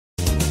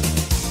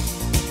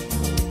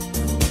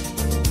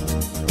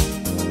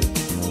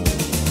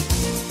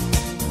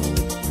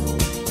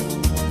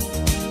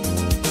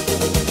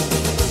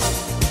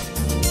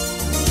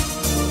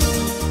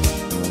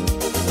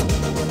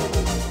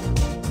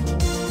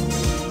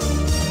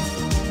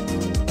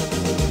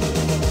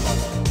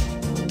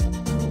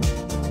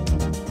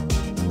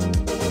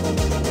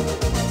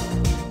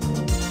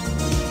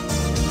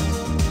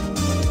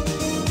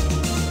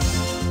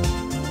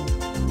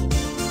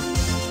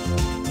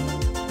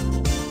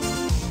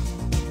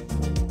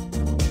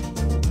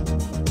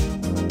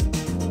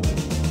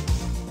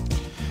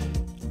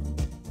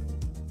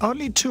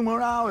Only 2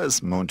 more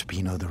hours, moaned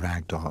Pino the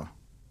rag doll.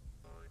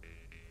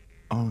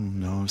 Oh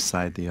no,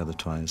 sighed the other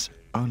toys.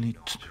 Only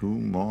 2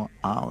 more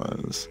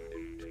hours.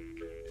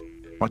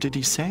 What did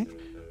he say?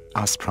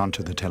 Asked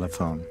Pronto the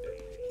telephone.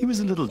 He was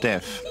a little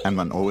deaf, and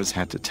one always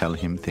had to tell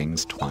him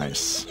things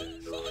twice.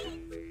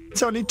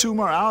 It's only 2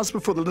 more hours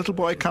before the little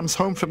boy comes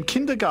home from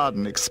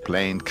kindergarten,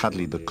 explained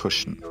Cuddly the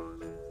cushion.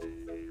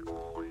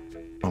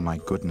 Oh my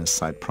goodness,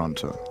 sighed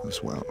Pronto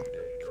as well.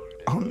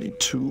 Only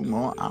 2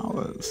 more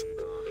hours.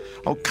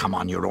 Oh, come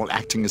on, you're all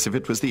acting as if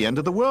it was the end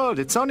of the world.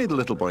 It's only the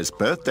little boy's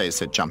birthday,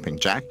 said Jumping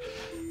Jack.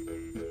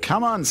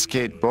 Come on,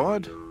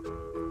 skateboard.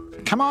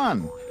 Come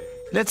on,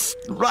 let's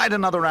ride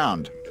another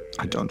round.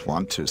 I don't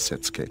want to,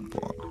 said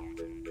Skateboard.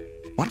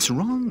 What's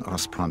wrong?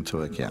 Asked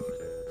Pronto again.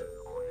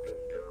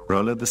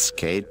 Roller the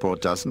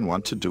skateboard doesn't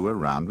want to do a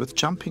round with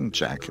Jumping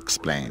Jack,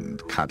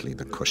 explained Cuddly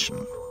the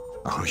cushion.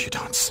 Oh, you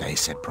don't say,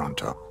 said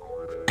Pronto.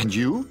 And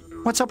you?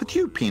 What's up with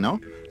you, Pino?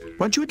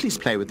 Won't you at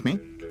least play with me?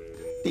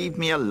 Leave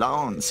me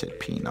alone, said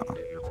Pino.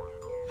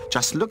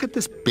 Just look at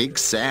this big,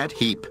 sad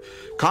heap.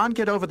 Can't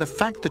get over the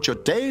fact that your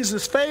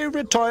days'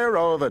 favorite toy are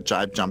over,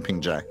 jibed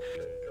Jumping Jack.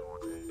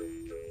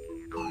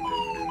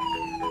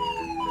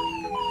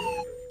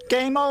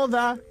 Game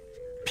over,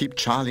 peeped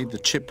Charlie the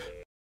chip.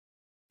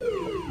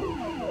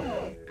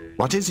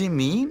 What does he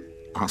mean?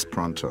 Asked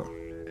Pronto.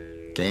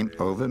 Game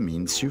over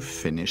means you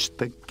finished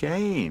the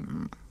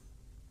game,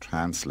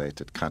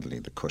 translated Cuddly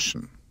the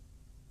cushion.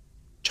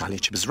 Charlie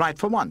Chip is right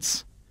for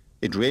once.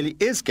 It really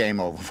is game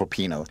over for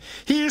Pino.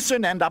 He'll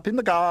soon end up in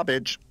the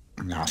garbage.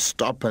 Now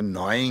stop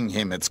annoying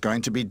him. It's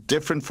going to be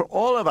different for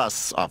all of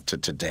us after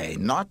today,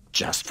 not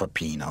just for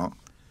Pino.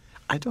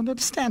 I don't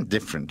understand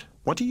different.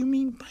 What do you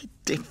mean by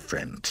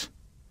different?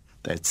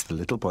 That's the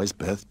little boy's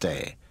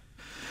birthday.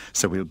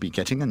 So we'll be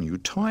getting a new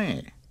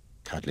toy,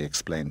 Cuddly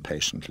explained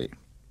patiently.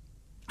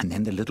 And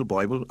then the little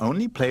boy will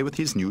only play with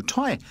his new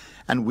toy,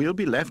 and we'll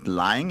be left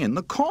lying in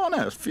the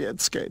corner, feared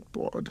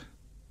Skateboard.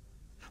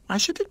 Why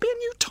should it be a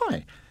new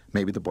toy?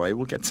 Maybe the boy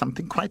will get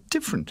something quite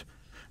different.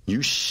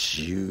 New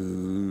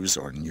shoes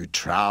or new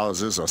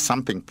trousers or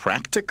something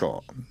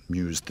practical,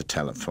 mused the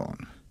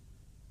telephone.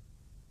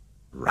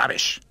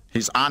 Rubbish!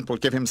 His aunt will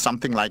give him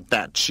something like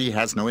that. She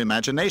has no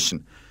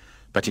imagination.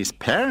 But his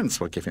parents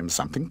will give him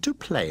something to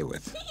play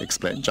with,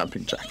 explained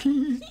Jumping Jack.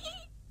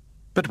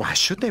 But why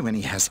should they when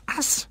he has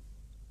us?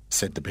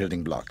 Said the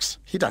building blocks.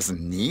 He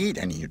doesn't need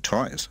any new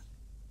toys.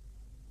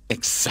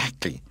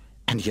 Exactly.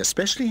 And he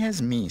especially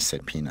has me,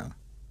 said Pino.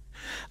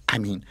 I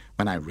mean,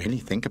 when I really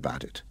think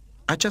about it,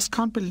 I just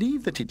can't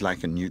believe that he'd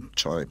like a new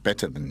toy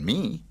better than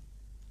me.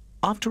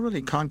 After all,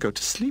 he can't go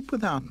to sleep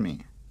without me.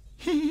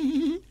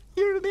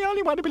 You're the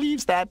only one who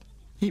believes that.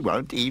 He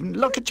won't even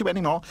look at you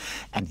anymore,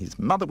 and his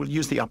mother will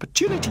use the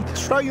opportunity to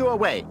throw you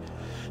away.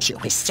 She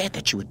always said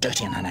that you were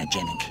dirty and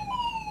unhygienic.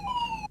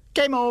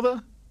 Game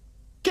over.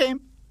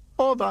 Game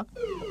over.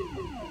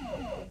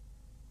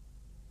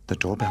 The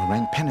doorbell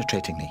rang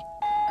penetratingly.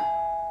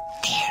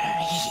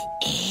 There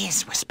he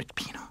is, whispered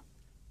Pino.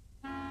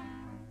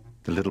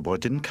 The little boy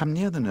didn't come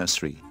near the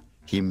nursery.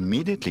 He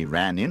immediately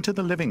ran into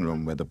the living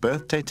room where the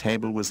birthday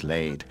table was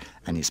laid,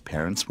 and his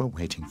parents were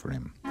waiting for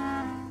him.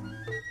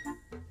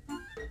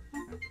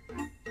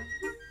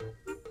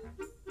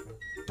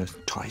 The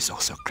toys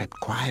also crept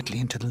quietly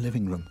into the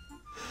living room.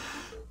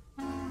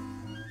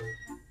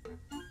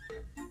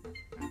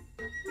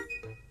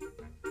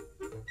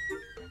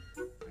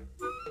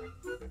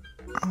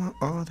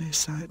 Oh, they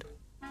sighed.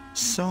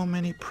 So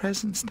many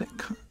presents that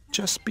can't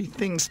just be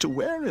things to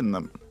wear in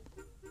them.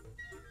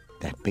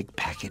 That big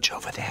package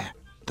over there,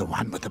 the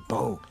one with the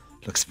bow,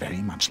 looks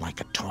very much like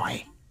a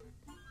toy.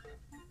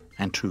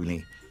 And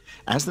truly,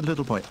 as the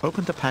little boy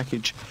opened the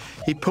package,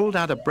 he pulled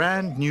out a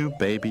brand new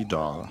baby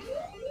doll.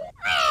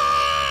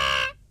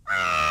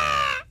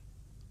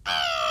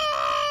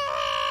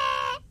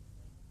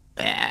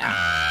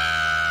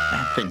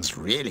 That thing's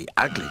really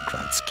ugly,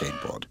 cried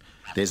Skateboard.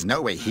 There's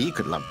no way he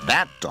could love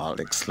that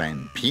doll,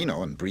 exclaimed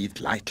Pino and breathed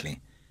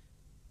lightly.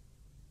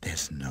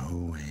 There's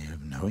no way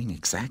of knowing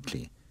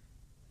exactly.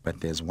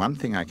 But there's one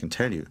thing I can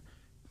tell you.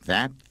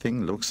 That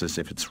thing looks as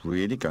if it's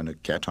really going to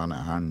get on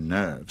our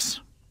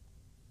nerves,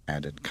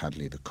 added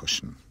Cuddly the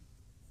cushion.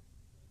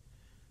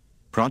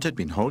 Pronto had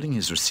been holding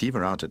his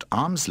receiver out at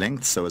arm's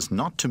length so as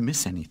not to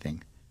miss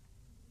anything.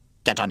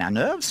 Get on our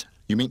nerves?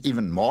 You mean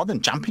even more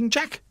than Jumping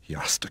Jack? He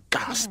asked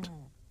aghast.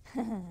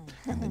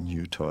 And the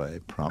new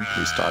toy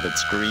promptly started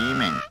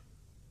screaming.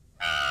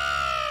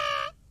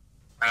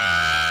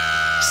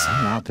 So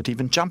loud that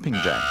even Jumping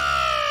Jack,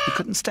 he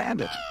couldn't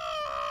stand it.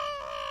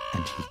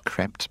 And he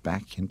crept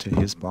back into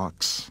his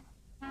box.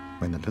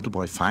 When the little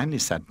boy finally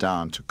sat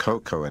down to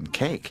cocoa and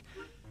cake,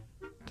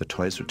 the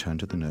toys returned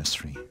to the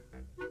nursery.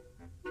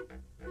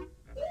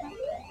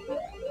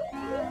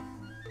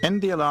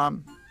 End the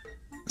alarm,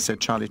 said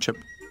Charlie Chip.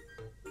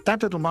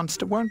 That little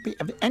monster won't be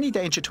of any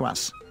danger to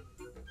us.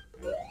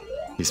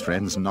 His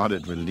friends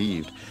nodded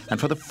relieved, and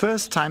for the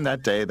first time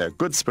that day their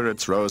good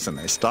spirits rose and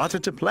they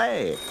started to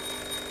play.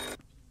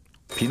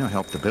 Pino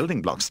helped the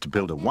building blocks to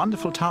build a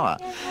wonderful tower.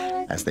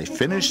 As they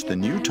finished, the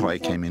new toy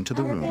came into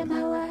the room.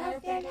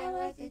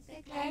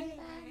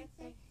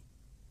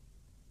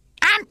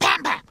 I'm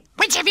Pamper.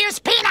 Which of you is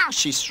Pino?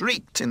 She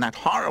shrieked in that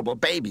horrible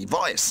baby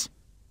voice.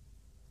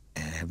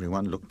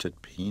 Everyone looked at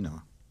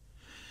Pino.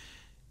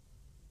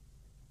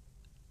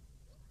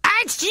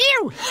 It's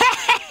you!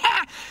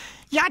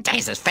 Your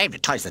Daisy's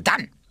favorite toys are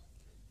done.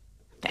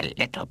 The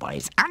little boy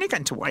is only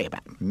going to worry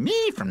about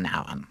me from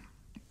now on.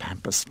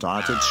 Pamper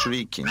started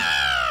shrieking.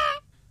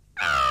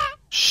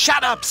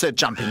 "Shut up," said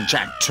Jumping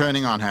Jack,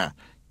 turning on her.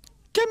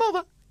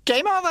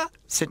 Game over,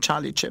 said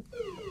Charlie Chip.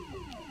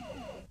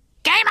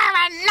 Game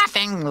over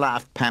nothing,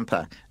 laughed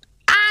Pamper.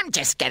 I'm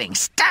just getting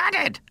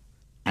started.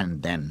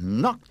 And then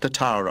knocked the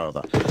tower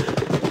over.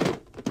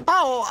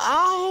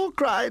 "Oh,"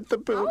 cried the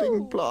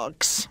building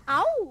blocks.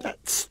 Ow!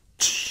 "That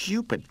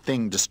stupid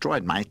thing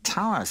destroyed my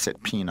tower,"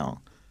 said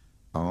Pino.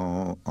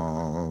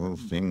 Oh,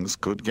 things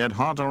could get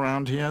hot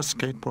around here,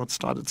 Skateboard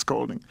started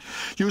scolding.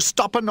 "You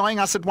stop annoying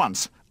us at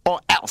once, or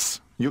else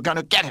you're going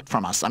to get it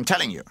from us, I'm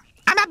telling you."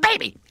 I'm a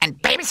baby,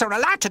 and babies are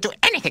allowed to do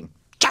anything.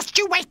 Just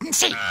you wait and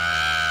see.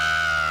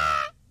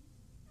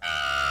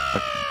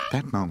 But at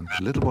that moment,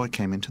 the little boy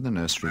came into the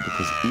nursery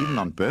because even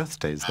on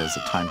birthdays there's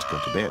a time to go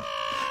to bed.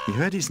 He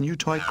heard his new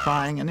toy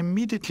crying and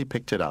immediately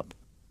picked it up.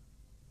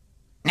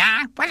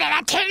 Nah, what did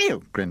I tell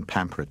you? Grinned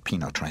Pamper at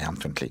Pino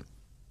triumphantly.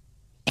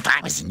 If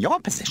I was in your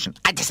position,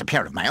 I'd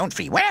disappear of my own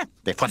free will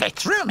before they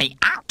threw me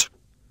out.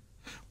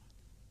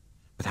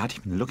 Without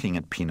even looking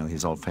at Pino,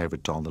 his old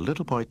favorite doll, the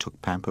little boy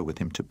took Pamper with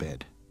him to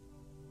bed.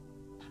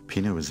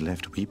 Pino was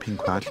left weeping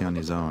quietly on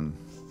his own.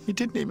 "He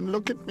didn't even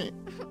look at me.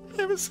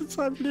 Ever since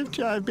I've lived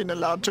here, I've been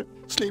allowed to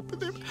sleep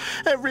with him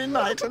every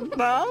night, and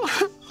now..."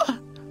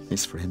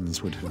 His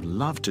friends would have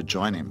loved to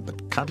join him,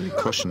 but Cuddly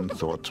Cushion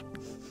thought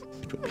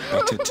it would be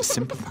better to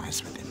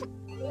sympathize with him.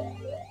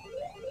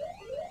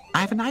 I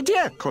have an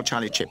idea, called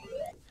Charlie Chip.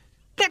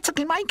 Let's look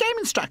in my game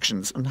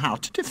instructions on how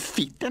to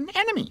defeat an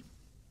enemy.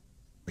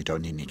 "We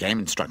don't need any game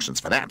instructions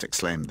for that,"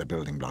 exclaimed the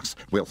building blocks.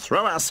 "We'll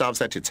throw ourselves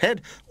at its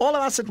head, all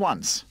of us at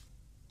once."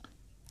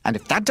 "And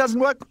if that doesn't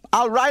work,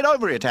 I'll ride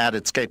over it,"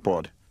 added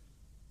Skateboard.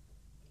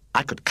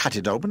 "I could cut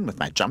it open with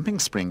my jumping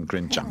spring,"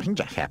 grinned Jumping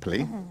Jack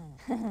happily.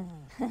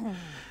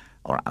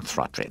 "Or I'll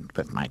throttle it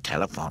with my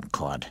telephone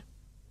cord."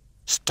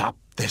 "Stop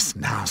this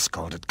now,"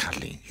 scolded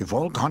Cuddly. "You've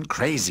all gone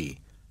crazy.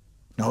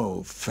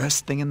 No,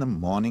 first thing in the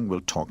morning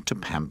we'll talk to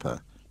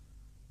Pamper.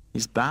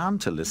 He's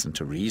bound to listen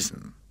to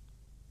reason."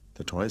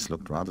 The toys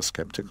looked rather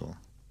skeptical.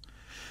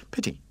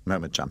 "Pity,"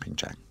 murmured Jumping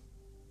Jack.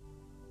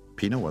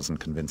 Pino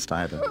wasn't convinced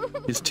either.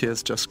 His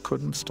tears just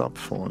couldn't stop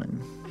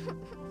falling.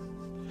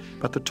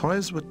 But the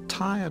toys were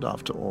tired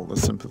after all the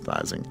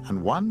sympathizing,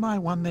 and one by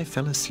one they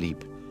fell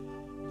asleep,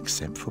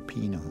 except for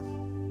Pino.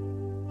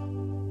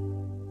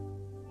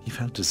 He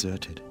felt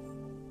deserted.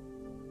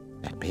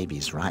 That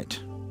baby's right.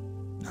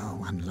 No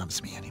one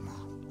loves me anymore.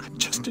 I'm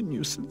just a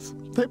nuisance.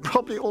 They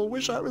probably all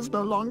wish I was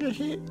no longer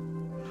here.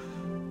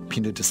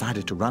 Pino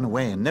decided to run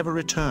away and never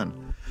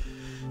return.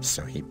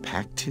 So he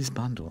packed his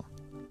bundle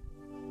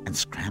and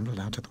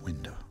scrambled out of the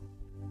window.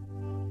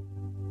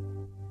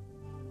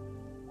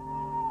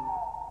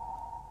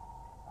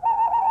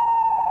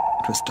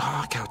 It was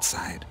dark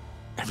outside.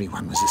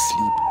 Everyone was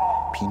asleep.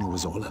 Pino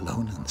was all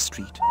alone in the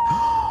street.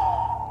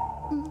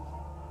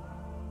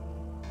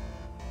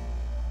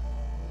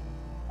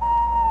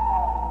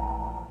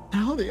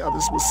 Now the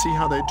others will see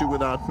how they do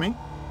without me.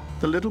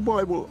 The little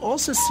boy will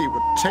also see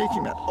what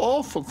taking that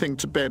awful thing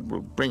to bed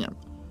will bring him.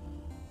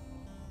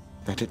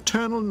 That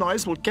eternal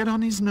noise will get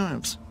on his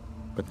nerves.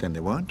 But then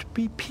there won't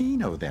be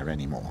Pino there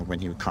anymore when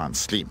he can't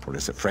sleep or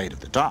is afraid of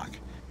the dark.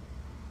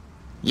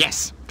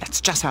 Yes,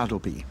 that's just how it'll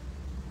be.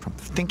 From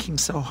thinking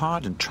so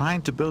hard and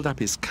trying to build up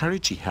his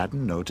courage, he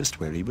hadn't noticed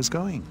where he was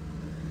going.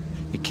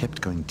 He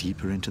kept going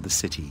deeper into the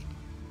city.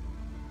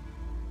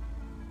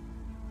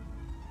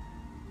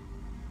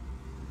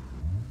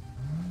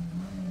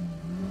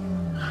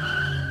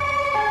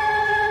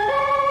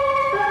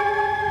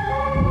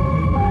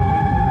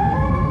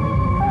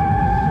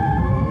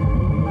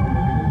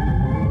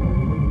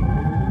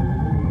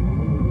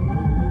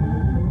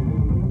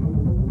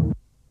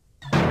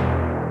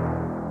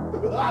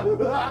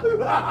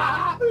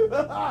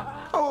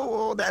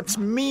 Oh, that's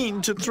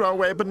mean to throw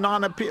away a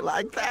banana peel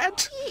like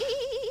that.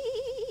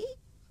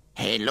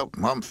 Hey, look,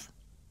 Mumph,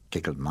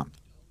 giggled Mumph.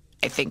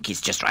 I think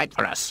he's just right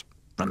for us.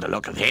 From the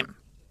look of him,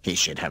 he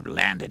should have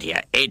landed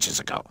here ages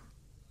ago.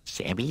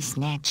 Shall we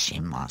snatch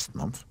him? Asked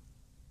Mumph.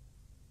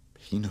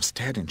 Pino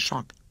stared in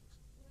shock.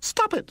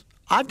 Stop it!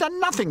 I've done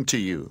nothing to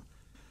you.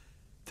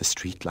 The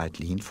streetlight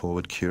leaned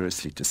forward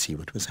curiously to see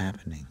what was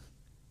happening.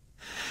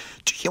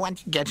 Do you want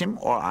to get him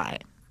or I?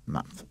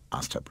 Mumph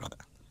asked her brother.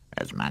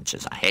 As much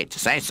as I hate to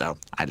say so,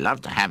 I'd love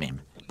to have him,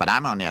 but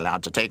I'm only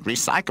allowed to take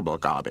recyclable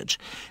garbage,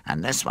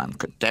 and this one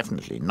could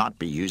definitely not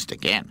be used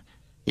again.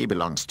 He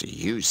belongs to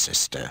you,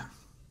 sister,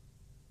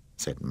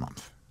 said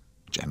Mumph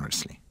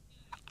generously.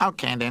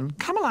 Okay, then,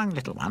 come along,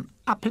 little one.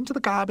 Up into the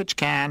garbage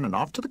can and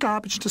off to the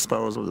garbage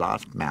disposal,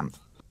 laughed Mumph.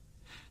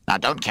 Now,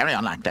 don't carry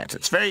on like that.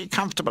 It's very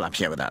comfortable up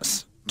here with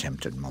us,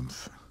 tempted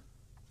Mumph.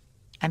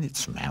 And it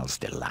smells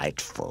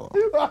delightful.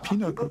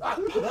 Pino grew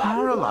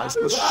paralyzed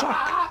with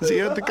shock as he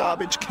heard the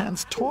garbage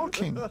cans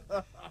talking.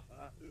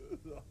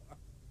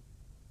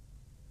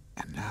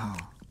 And now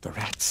the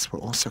rats were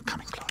also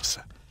coming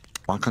closer,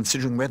 while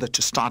considering whether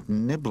to start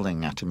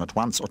nibbling at him at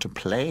once or to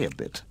play a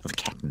bit of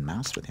cat and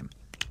mouse with him.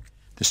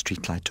 The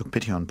streetlight took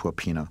pity on poor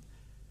Pino.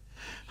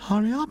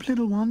 "Hurry up,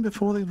 little one,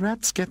 before the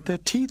rats get their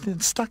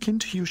teeth stuck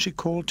into you," she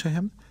called to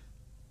him.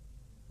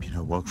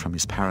 Pino woke from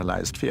his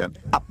paralyzed fear,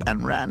 up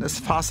and ran as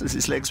fast as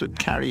his legs would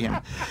carry him.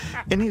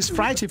 In his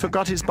fright, he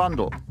forgot his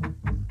bundle.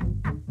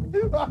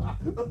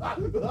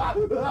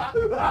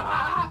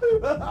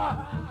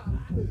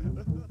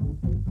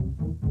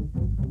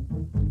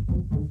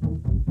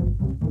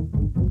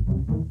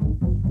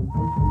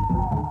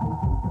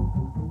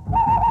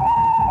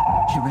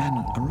 He ran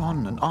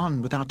on and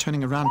on without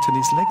turning around till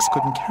his legs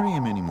couldn't carry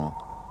him anymore.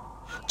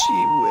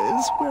 "Gee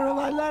whiz, where have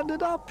I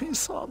landed up?" he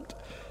sobbed,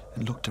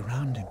 and looked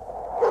around him.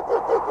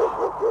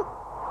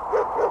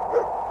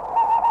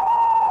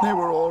 They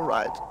were all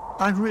right.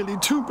 I really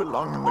do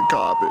belong in the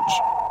garbage.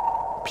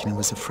 Pino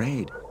was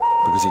afraid,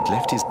 because he'd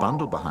left his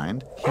bundle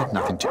behind. He had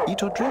nothing to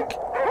eat or drink,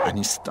 and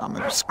his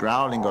stomach's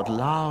growling got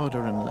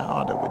louder and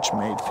louder, which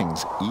made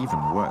things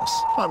even worse.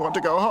 "I want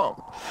to go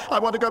home. I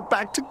want to go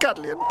back to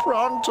Cuddly and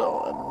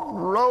Pronto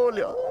and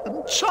Roller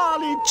and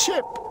Charlie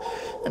Chip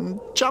and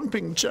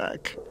Jumping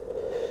Jack."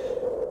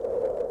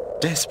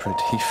 Desperate,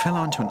 he fell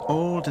onto an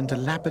old and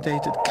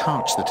dilapidated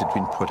couch that had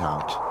been put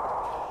out.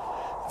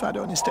 If I'd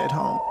only stayed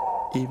home,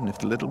 even if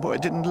the little boy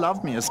didn't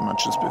love me as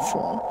much as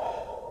before.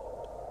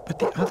 But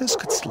the others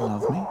could still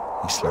love me.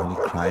 He slowly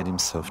cried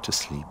himself to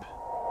sleep.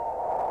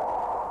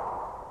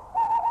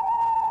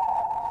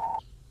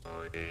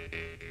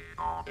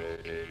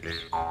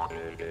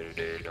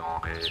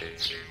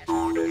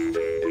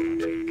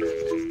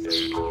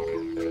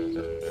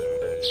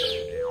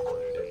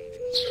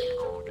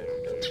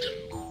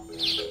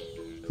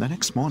 The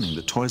next morning,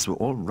 the toys were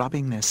all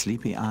rubbing their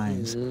sleepy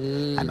eyes.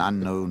 An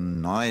unknown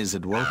noise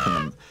had woken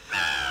them.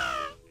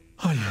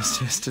 Oh,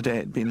 yes, yesterday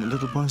had been the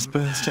little boy's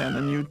birthday, and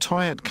a new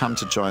toy had come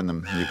to join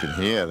them. You could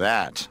hear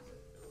that.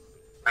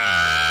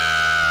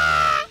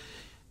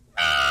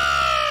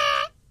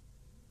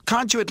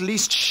 "Can't you at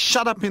least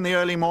shut up in the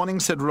early morning?"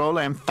 said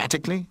Roller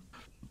emphatically.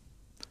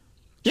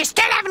 You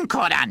still haven't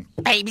caught on.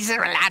 Babies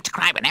are allowed to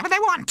cry whenever they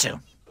want to.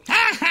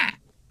 Ha ha!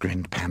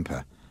 Grinned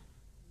Pamper.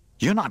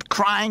 "You're not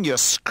crying, you're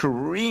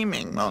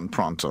screaming," moaned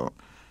Pronto.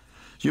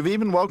 "You've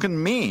even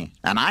woken me,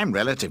 and I'm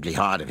relatively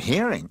hard of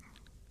hearing."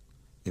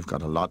 "You've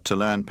got a lot to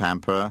learn,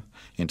 Pamper,"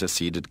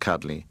 interceded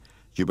Cuddly.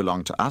 "You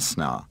belong to us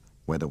now,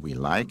 whether we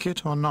like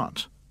it or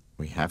not.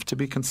 We have to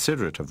be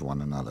considerate of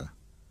one another."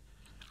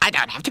 I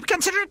don't have to be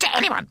considerate to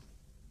anyone.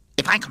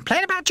 If I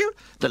complain about you,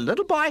 the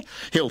little boy,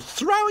 he'll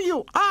throw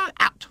you all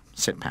out,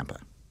 said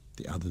Pamper.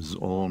 The others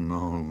all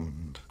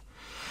moaned.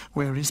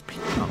 "Where is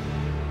Pino?"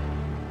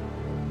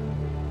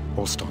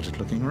 All started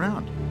looking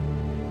around.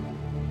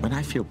 When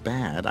I feel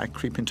bad, I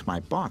creep into my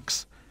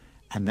box,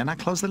 and then I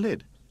close the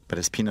lid. But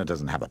as Pino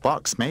doesn't have a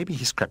box, maybe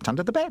he's crept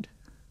under the bed.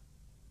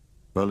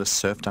 Roller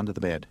surfed under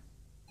the bed.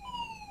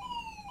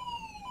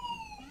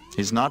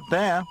 "He's not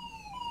there."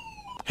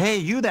 "Hey,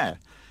 you there!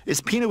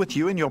 Is Pino with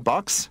you in your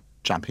box?"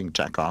 Jumping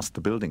Jack asked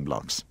the building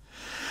blocks.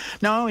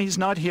 "No, he's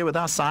not here with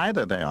us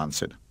either," they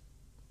answered.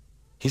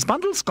 "His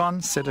bundle's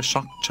gone," said a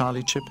shocked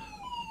Charlie Chip.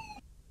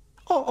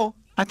 Oh,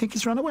 I think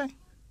he's run away."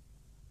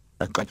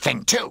 A good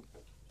thing, too.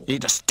 He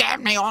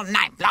disturbed me all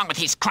night long with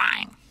his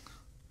crying.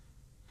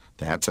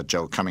 "That's a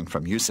joke coming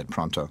from you," said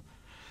Pronto.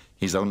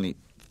 "He's only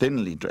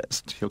thinly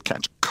dressed. He'll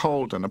catch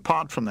cold, and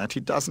apart from that, he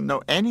doesn't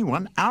know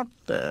anyone out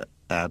there,"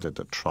 added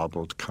a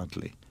troubled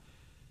Cuddly.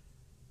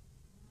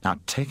 "Now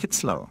take it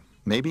slow.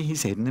 Maybe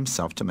he's hidden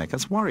himself to make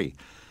us worry.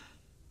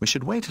 We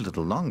should wait a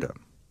little longer."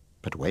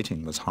 But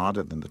waiting was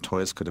harder than the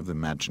toys could have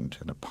imagined,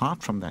 and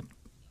apart from that,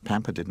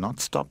 Pamper did not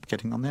stop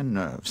getting on their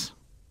nerves.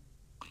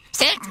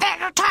 6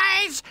 little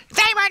toys!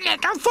 They were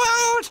little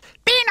fools!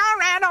 Pino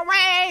ran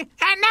away,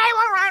 and they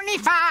were only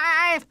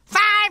 5!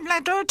 5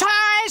 little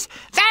toys!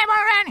 They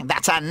were only...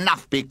 "That's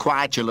enough! Be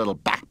quiet, you little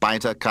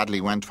backbiter!"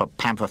 Cuddly went for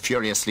Pamper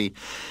furiously,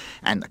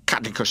 and the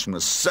cuddly cushion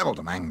was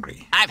seldom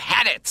angry. I've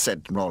had it,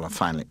 said Roller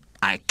finally.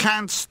 "I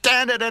can't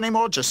stand it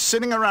anymore, just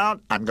sitting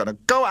around. I'm going to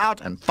go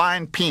out and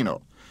find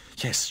Pino."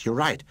 "Yes, you're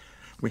right.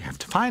 We have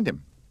to find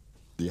him."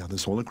 The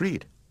others all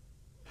agreed.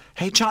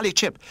 "Hey, Charlie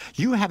Chip,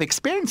 you have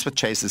experience with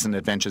chases and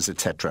adventures,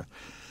 etc.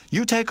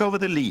 You take over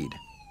the lead."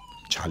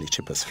 Charlie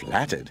Chip was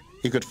flattered.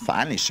 He could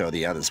finally show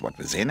the others what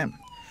was in him.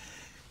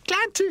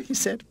 Glad to, he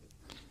said.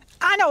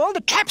 I know all the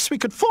traps we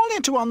could fall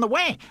into on the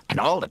way, and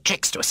all the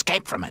tricks to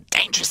escape from a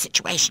dangerous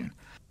situation.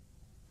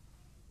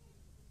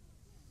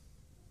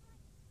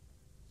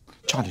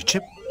 Charlie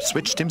Chip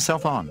switched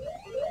himself on.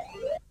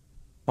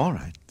 "All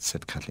right,"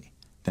 said Cuddly.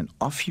 "Then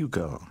off you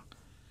go.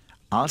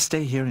 I'll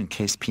stay here in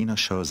case Pino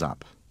shows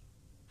up.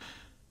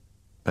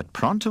 But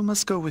Pronto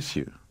must go with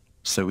you,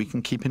 so we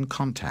can keep in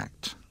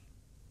contact."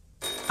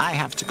 I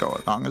have to go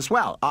along as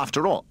well.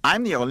 After all,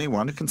 I'm the only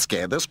one who can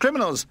scare those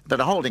criminals that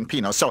are holding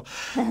Pino, so...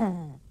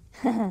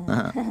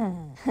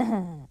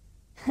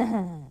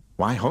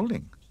 Why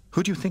holding?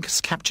 Who do you think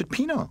has captured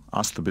Pino?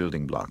 Asked the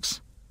building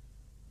blocks.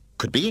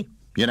 Could be.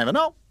 You never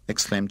know,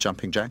 exclaimed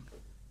Jumping Jack.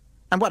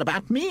 And what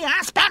about me?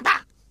 Asked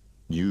Pampa.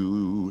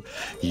 You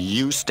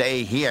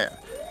stay here,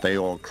 they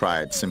all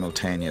cried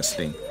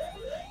simultaneously.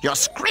 Your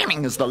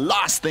screaming is the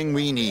last thing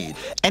we need.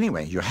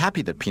 Anyway, you're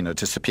happy that Pino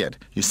disappeared.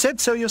 You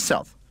said so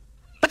yourself.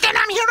 But then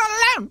I'm here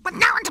all alone, with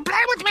no one to play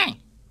with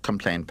me,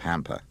 complained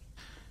Pampa.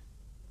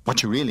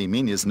 What you really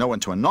mean is no one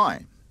to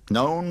annoy.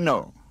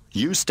 No.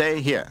 You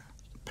stay here.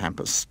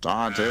 Pampa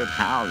started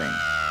howling.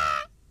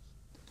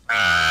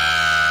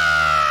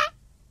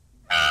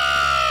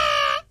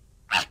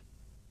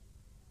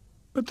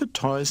 But the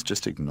toys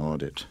just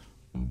ignored it.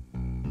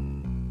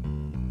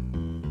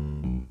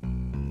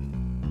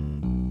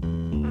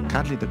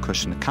 Cuddly the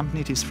cushion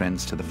accompanied his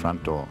friends to the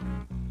front door.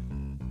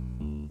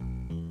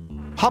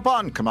 Hop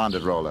on,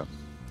 commanded Roller.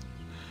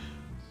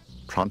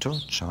 Pronto,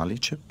 Charlie,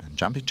 Chip, and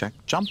Jumping Jack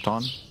jumped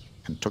on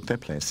and took their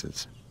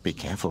places. Be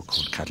careful,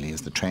 called Cuddly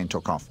as the train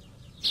took off.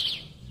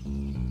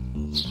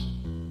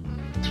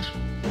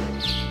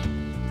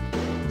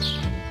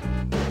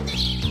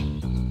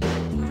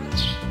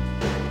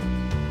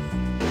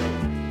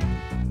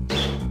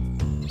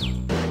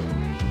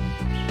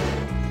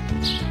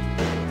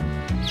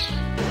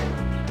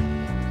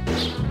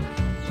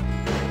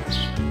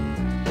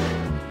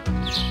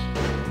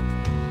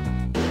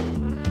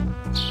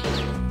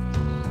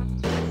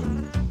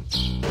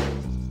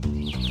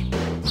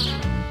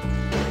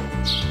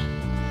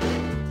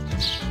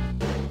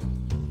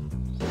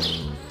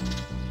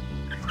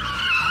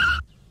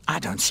 I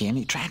don't see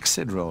any tracks,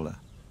 said Roller.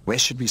 Where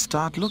should we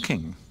start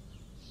looking?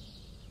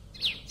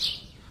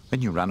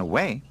 When you run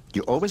away,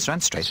 you always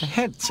run straight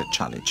ahead, said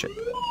Charlie Chip.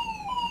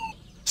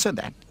 So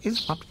that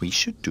is what we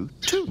should do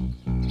too.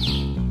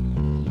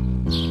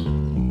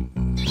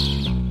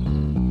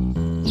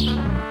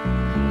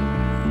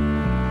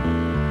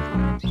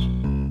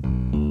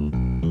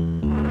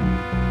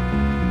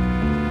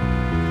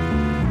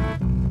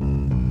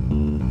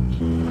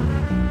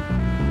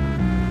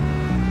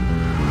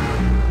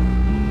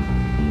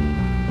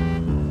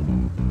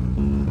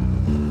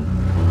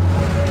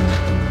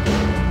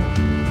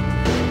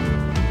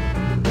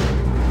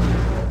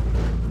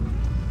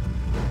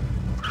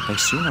 They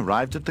soon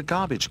arrived at the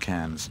garbage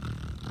cans.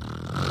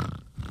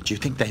 Do you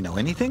think they know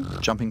anything?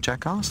 Jumping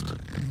Jack asked.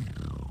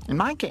 In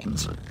my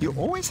games, you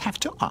always have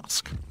to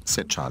ask,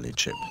 said Charlie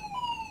Chip.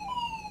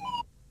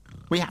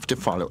 We have to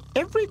follow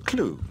every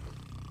clue.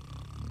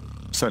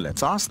 So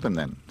let's ask them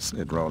then,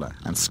 said Roller,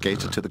 and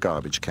skated to the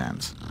garbage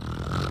cans.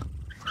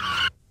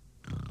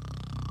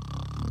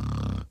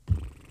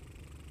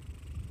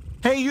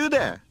 Hey, you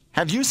there!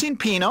 Have you seen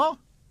Pino?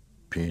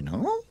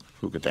 Pino?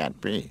 Who could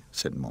that be?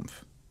 Said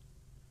Mumph.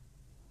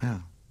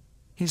 Well,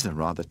 he's a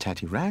rather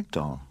tatty rag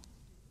doll.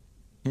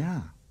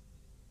 Yeah.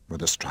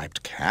 With a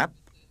striped cap?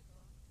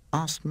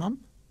 Asked Mum.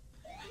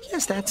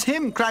 Yes, that's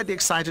him, cried the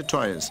excited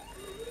toys.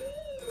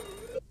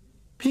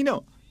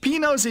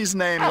 Pino's his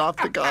name,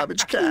 laughed the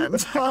garbage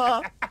cans.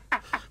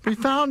 We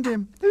found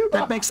him.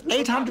 That makes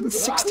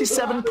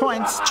 867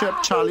 points,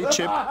 chirped Charlie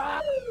Chip.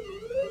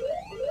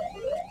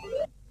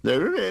 They're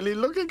really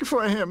looking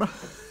for him.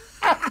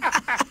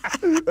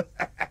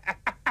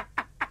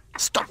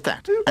 Stop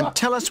that, and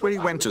tell us where he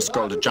went to,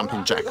 scolded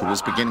Jumping Jack, who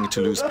was beginning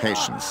to lose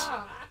patience.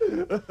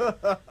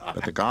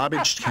 But the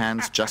garbage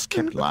cans just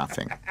kept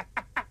laughing.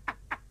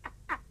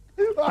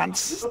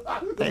 Once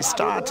they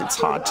start, it's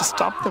hard to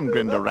stop them,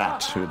 grinned a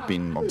rat who had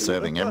been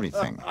observing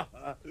everything.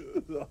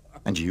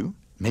 And you?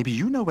 Maybe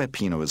you know where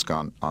Pino has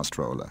gone, asked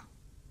Roller.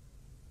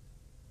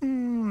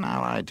 No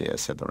idea,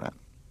 said the rat.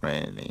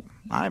 Really,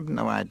 I've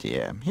no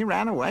idea. He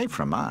ran away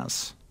from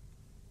us.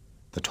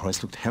 The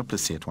toys looked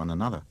helplessly at one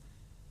another.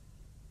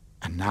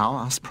 And now,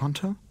 asked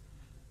Pronto,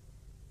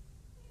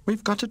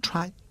 we've got to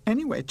try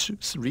anyway to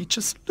reach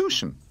a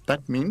solution.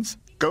 That means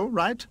go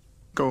right,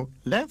 go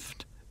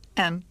left,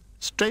 and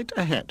straight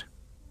ahead.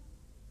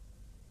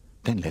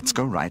 Then let's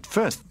go right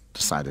first,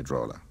 decided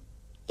Roller.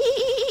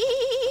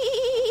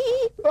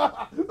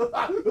 The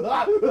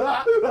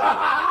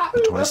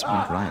toys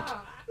went right,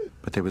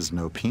 but there was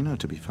no Pino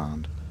to be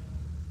found.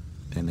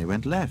 Then they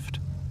went left.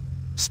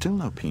 Still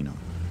no Pino.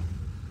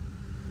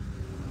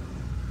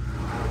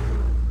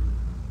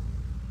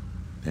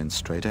 Then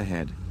straight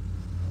ahead.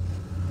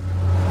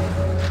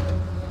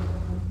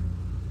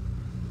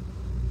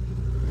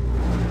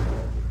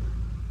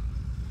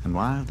 And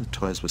while the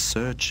toys were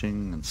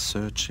searching and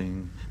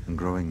searching and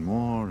growing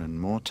more and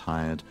more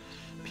tired,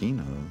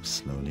 Pino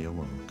slowly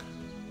awoke.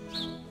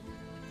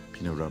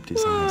 Pino rubbed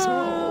his eyes.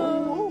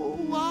 Oh,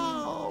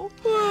 wow.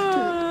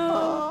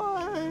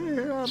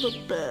 Did I have a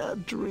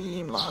bad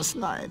dream last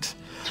night?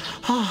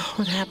 Oh,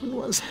 what happened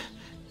was...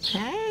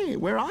 Hey,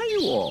 where are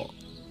you all?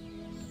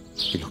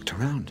 He looked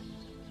around.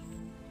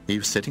 He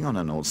was sitting on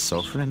an old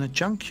sofa in a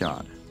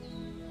junkyard.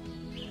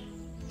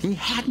 He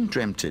hadn't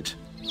dreamt it.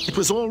 It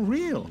was all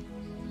real.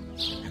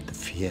 And the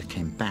fear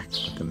came back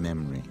with the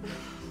memory.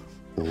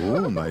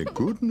 Oh, my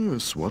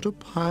goodness, what a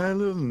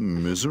pile of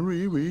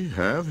misery we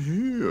have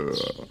here.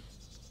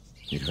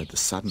 He heard the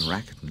sudden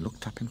racket and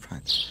looked up in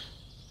fright.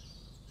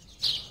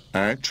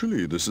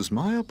 Actually, this is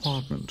my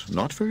apartment.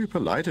 Not very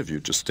polite of you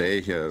to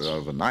stay here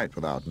overnight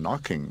without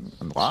knocking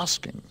and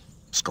asking,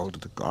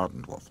 scolded the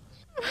garden dwarf.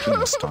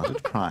 Pino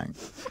started crying.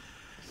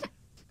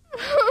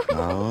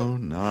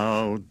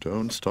 Now,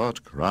 don't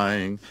start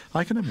crying.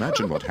 I can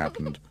imagine what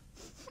happened.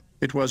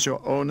 It was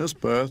your owner's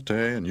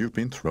birthday, and you've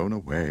been thrown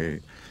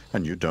away,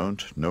 and you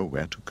don't know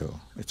where to go.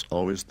 It's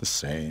always the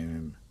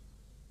same.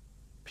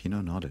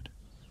 Pino nodded.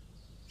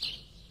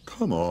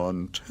 Come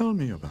on, tell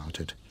me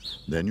about it.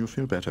 Then you'll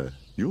feel better.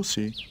 You'll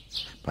see.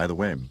 By the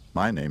way,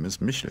 my name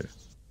is Michel.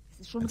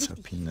 And so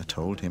Pino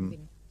told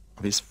him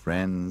of his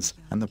friends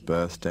and the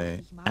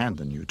birthday and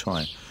the new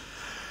toy.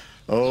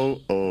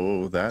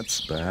 Oh,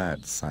 that's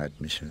bad, sighed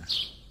Michel.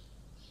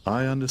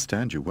 I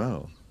understand you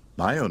well.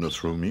 My owner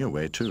threw me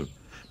away too.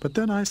 But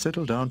then I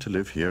settled down to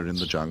live here in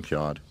the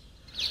junkyard.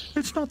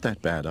 It's not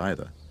that bad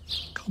either.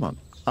 Come on,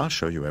 I'll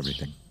show you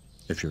everything.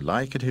 If you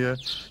like it here,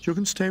 you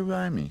can stay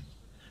by me.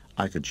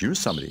 I could use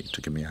somebody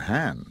to give me a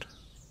hand.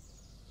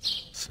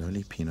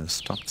 Slowly Pino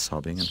stopped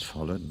sobbing and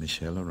followed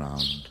Michel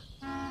around.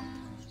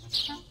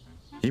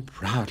 He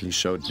proudly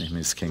showed him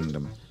his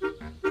kingdom.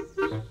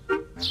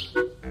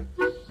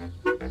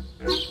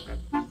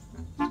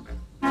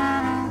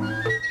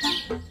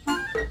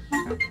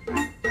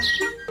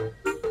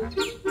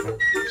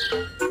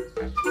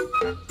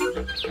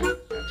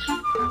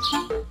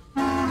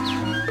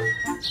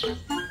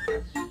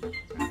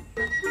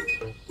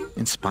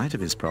 In spite of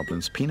his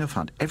problems, Pino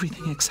found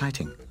everything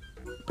exciting.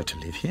 But to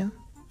live here?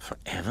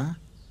 Forever?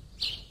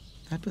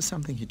 That was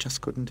something he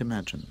just couldn't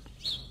imagine.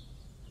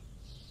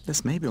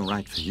 This may be all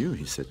right for you,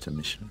 he said to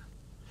Michel.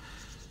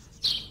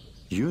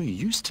 You're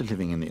used to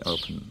living in the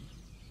open.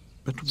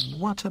 But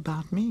what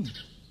about me?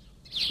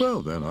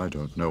 Well, then, I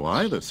don't know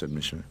either, said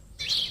Michel.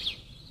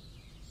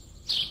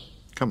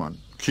 Come on,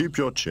 keep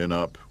your chin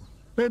up.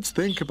 Let's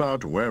think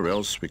about where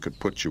else we could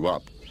put you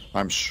up.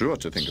 I'm sure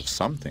to think of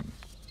something.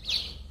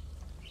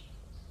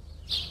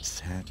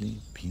 Sadly,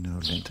 Pino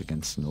leant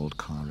against an old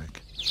car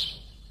wreck.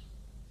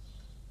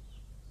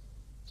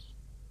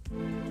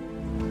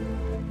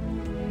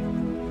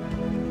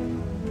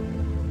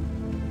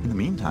 In the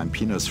meantime,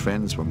 Pino's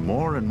friends were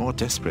more and more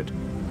desperate.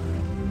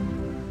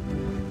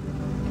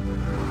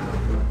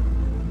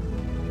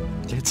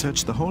 They had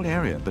searched the whole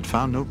area, but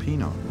found no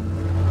Pino.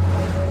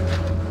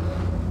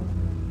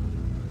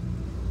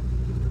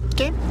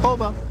 Game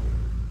over.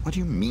 What do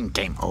you mean,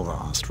 game over?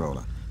 Asked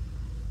Roller.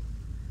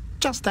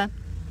 Just that.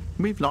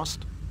 We've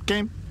lost.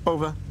 Game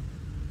over.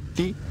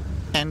 The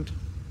end.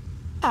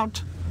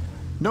 Out.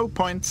 No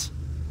points.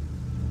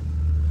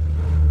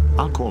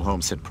 I'll call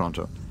home, said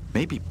Pronto.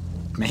 Maybe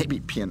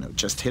Pino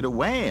just hid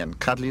away and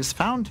Cuddly has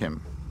found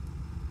him.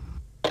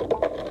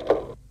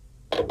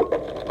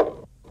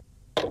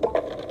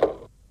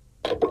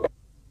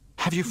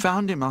 Have you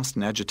found him? Asked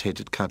an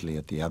agitated Cuddly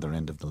at the other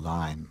end of the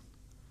line.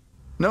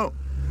 No,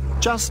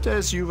 just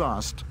as you've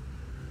asked.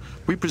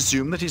 We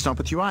presume that he's not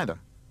with you either.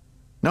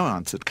 No,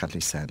 answered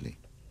Cuddly sadly.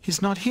 He's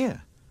not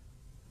here.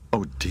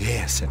 Oh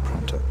dear, said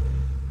Pronto.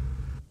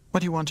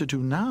 What do you want to do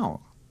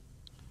now?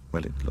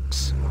 Well, it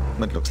looks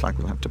like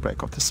we'll have to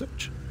break off the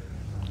search.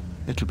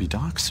 It'll be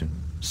dark soon,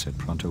 said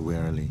Pronto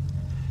wearily.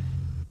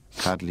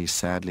 Cuddly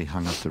sadly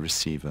hung up the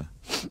receiver.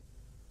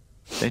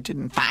 They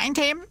didn't find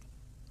him?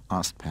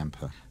 Asked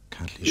Pamper.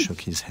 Cuddly shook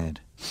his head.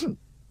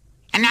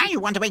 And now you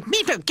want to make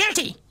me feel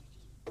guilty?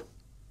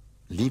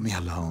 Leave me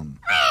alone.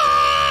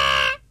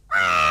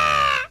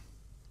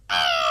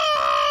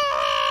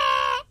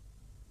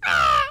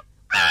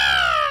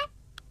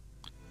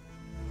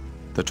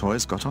 The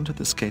toys got onto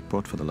the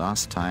skateboard for the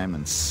last time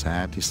and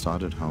sadly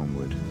started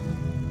homeward.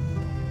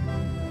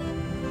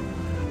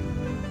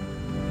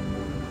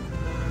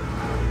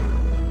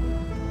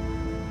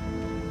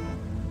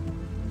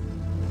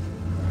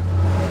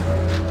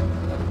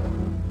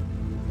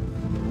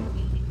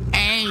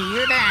 Hey,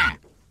 you there!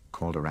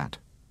 Called a rat.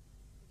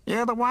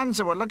 You're the ones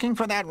that were looking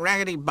for that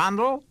raggedy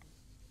bundle?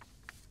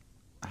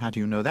 How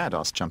do you know that?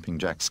 Asked Jumping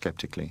Jack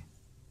skeptically.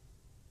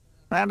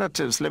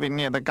 Relatives living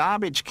near the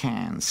garbage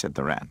cans, said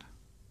the rat.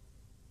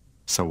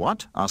 So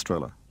what? Asked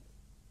Roller.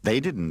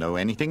 They didn't know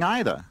anything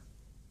either.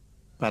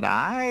 But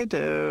I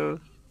do.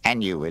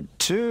 And you would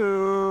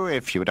too,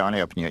 if you would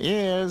only open your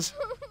ears.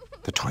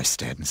 The toy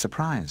stared in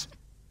surprise.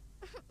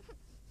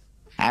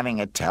 Having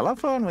a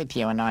telephone with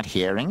you and not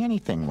hearing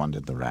anything,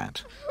 wondered the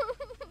rat.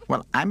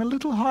 Well, I'm a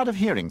little hard of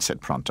hearing,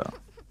 said Pronto.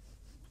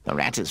 The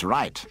rat is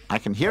right. I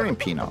can hear him,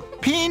 Pino.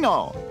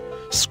 Pino!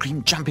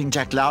 Screamed Jumping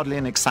Jack loudly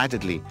and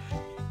excitedly.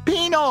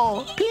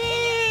 Pino!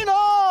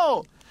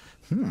 Pino!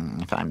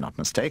 If I'm not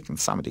mistaken,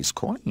 somebody's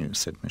calling you,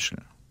 said Michel.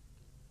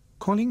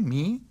 Calling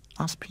me?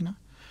 Asked Pino.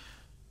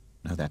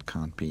 No, that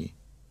can't be.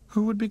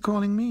 Who would be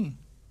calling me?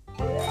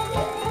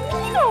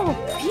 Pino!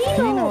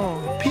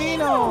 Pino!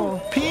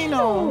 Pino!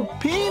 Pino!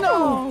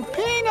 Pino!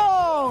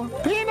 Pino!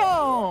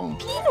 Pino!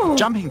 Pino!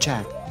 Jumping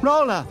Jack!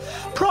 Roller,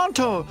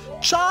 Pronto,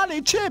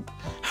 Charlie, Chip,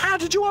 how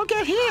did you all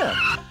get here?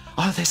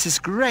 Oh, this is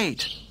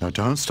great. Now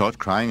don't start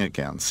crying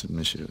again, said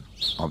Monsieur,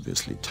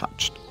 obviously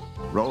touched.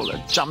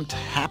 Roller jumped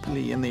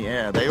happily in the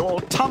air. They all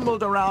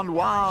tumbled around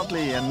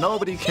wildly and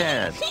nobody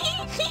cared.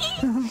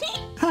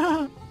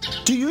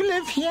 Do you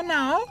live here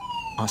now?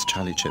 Asked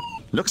Charlie Chip.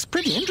 Looks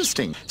pretty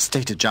interesting,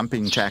 stated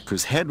Jumping Jack,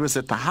 whose head was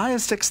at the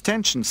highest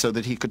extension so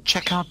that he could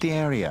check out the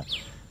area.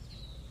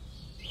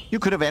 You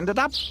could have ended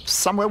up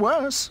somewhere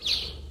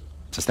worse.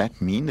 Does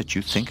that mean that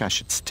you think I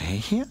should stay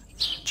here?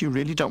 Do you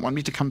really don't want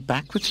me to come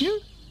back with you?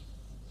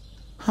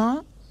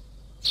 Huh?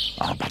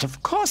 Oh, but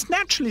of course,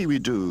 naturally we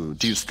do.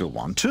 Do you still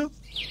want to?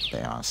 They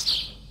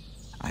asked.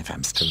 If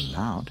I'm still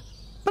allowed.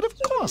 But of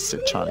course,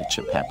 said Charlie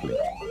Chip happily.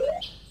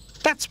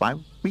 That's why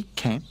we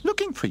came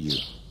looking for you.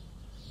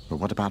 But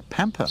what about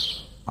Pamper?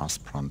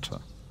 Asked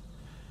Pronto.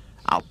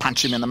 I'll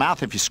punch him in the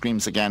mouth if he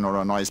screams again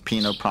or annoys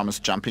Pino,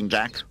 promised Jumping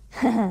Jack.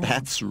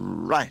 That's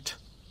right.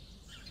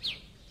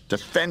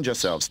 Defend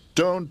yourselves.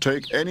 Don't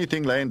take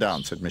anything laying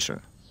down, said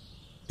Misha.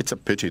 It's a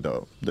pity,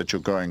 though, that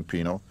you're going,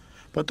 Pino.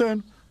 But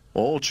then,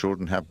 all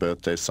children have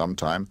birthdays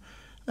sometime,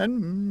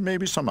 and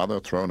maybe some other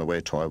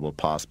thrown-away toy will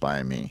pass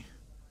by me.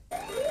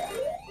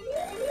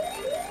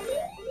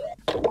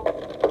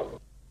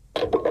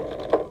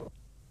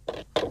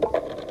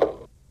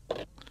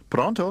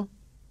 Pronto?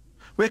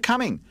 We're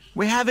coming.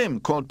 We have him,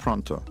 called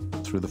Pronto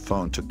through the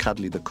phone to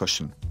Cuddly the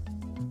cushion.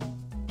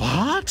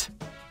 What?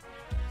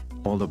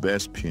 All the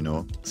best,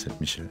 Pino, said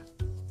Michel.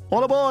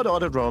 All aboard,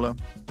 ordered Roller.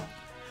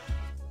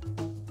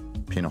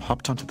 Pino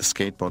hopped onto the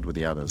skateboard with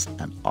the others,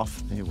 and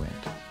off they went.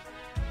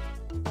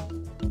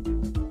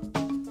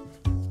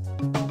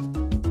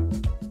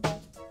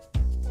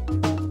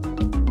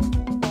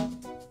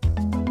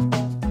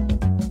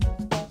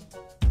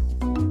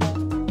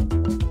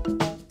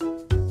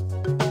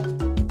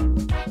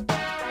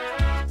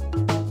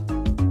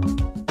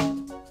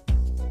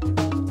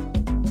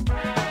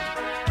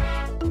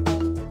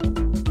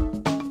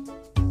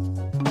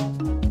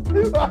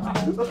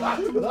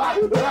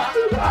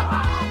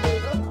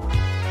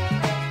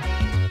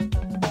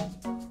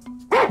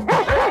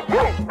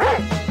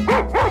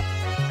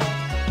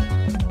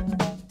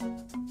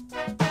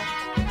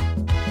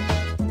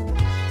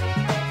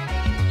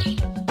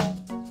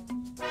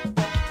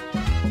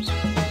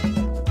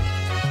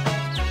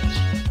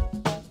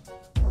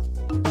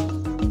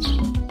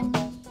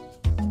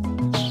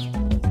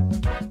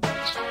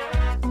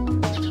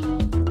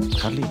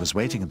 Cuddly was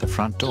waiting at the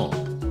front door.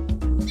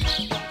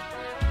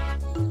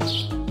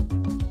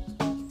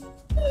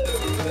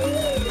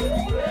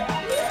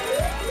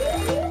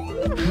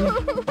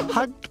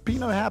 Hugged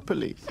Pino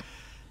happily.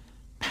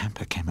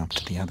 Pamper came up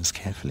to the others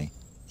carefully.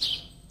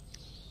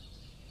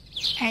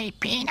 Hey,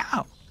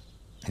 Pino,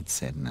 It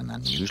said in an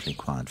unusually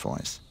quiet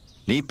voice.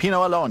 Leave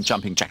Pino alone,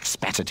 Jumping Jack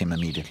spat at him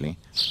immediately.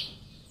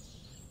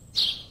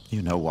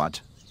 You know what?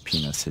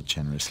 Pino said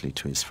generously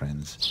to his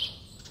friends.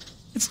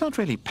 It's not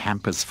really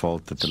Pamper's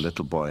fault that the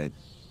little boy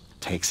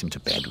takes him to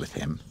bed with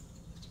him.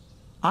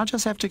 I'll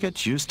just have to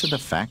get used to the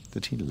fact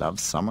that he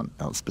loves someone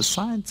else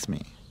besides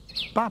me.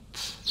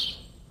 But,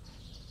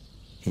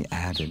 he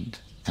added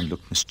and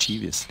looked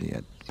mischievously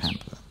at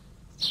Pamper,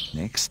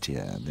 next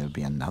year there'll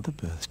be another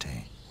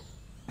birthday,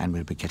 and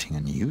we'll be getting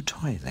a new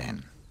toy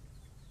then.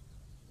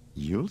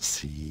 You'll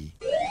see.